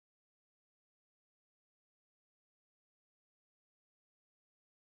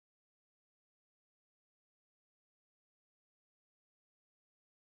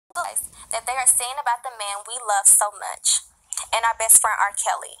that they are saying about the man we love so much and our best friend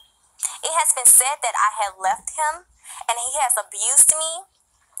R.Kelly. It has been said that I have left him and he has abused me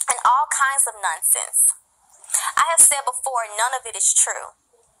and all kinds of nonsense. I have said before, none of it is true.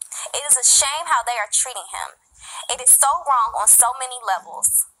 It is a shame how they are treating him. It is so wrong on so many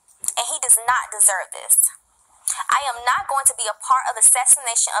levels, and he does not deserve this. I am not going to be a part of the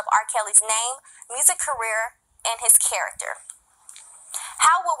assassination of R. Kelly's name, music career, and his character.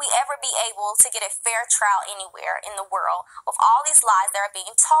 How will we ever be able to get a fair trial anywhere in the world with all these lies that are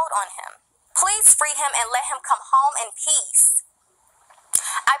being told on him? Please free him and let him come home in peace.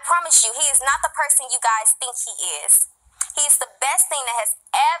 I promise you, he is not the person you guys think he is. He is the best thing that has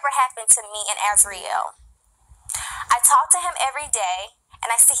ever happened to me and Azriel. I talk to him every day, and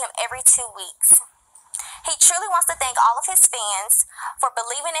I see him every 2 weeks. He truly wants to thank all of his fans for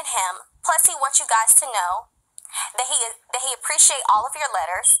believing in him, plus he wants you guys to know that he appreciates all of your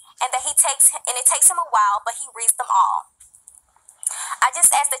letters, and that it takes him a while, but he reads them all. I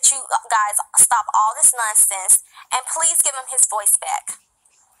just ask that you guys stop all this nonsense, and please give him his voice back.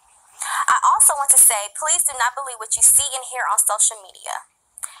 I also want to say, please do not believe what you see and hear on social media.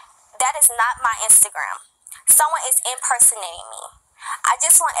 That is not my Instagram. Someone is impersonating me. I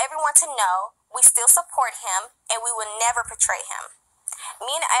just want everyone to know we still support him and we will never betray him.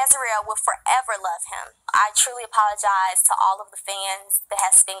 Me and Azriel will forever love him. I truly apologize to all of the fans that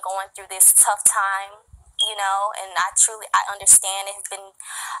has been going through this tough time, and I understand it has been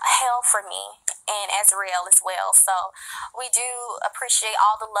hell for me and Azriel as well. So we do appreciate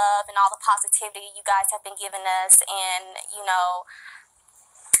all the love and all the positivity you guys have been giving us, and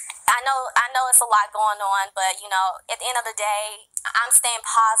I know it's a lot going on, but at the end of the day, I'm staying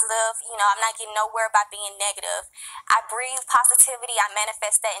positive. I'm not getting nowhere by being negative. I breathe positivity. I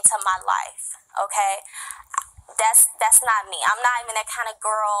manifest that into my life. Okay? That's not me. I'm not even that kind of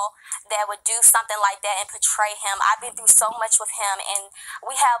girl that would do something like that and portray him. I've been through so much with him, and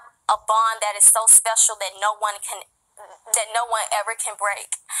we have a bond that is so special that no one ever can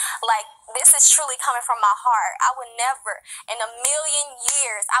break. Like, this is truly coming from my heart. I would never in a million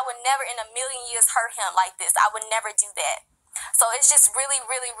years hurt him like this. I would never do that. So it's just really,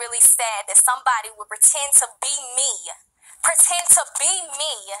 really, really sad that somebody would pretend to be me,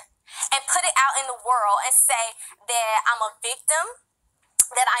 and put it out in the world and say that I'm a victim,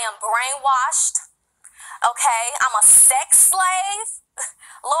 that I am brainwashed, okay? I'm a sex slave.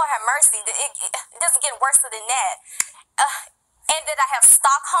 Lord have mercy. It doesn't get worse than that. And that I have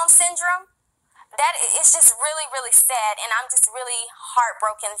Stockholm syndrome. That is just really, really sad, and I'm just really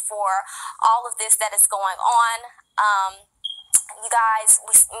heartbroken for all of this that is going on. You guys,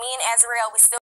 me and Azriel, we still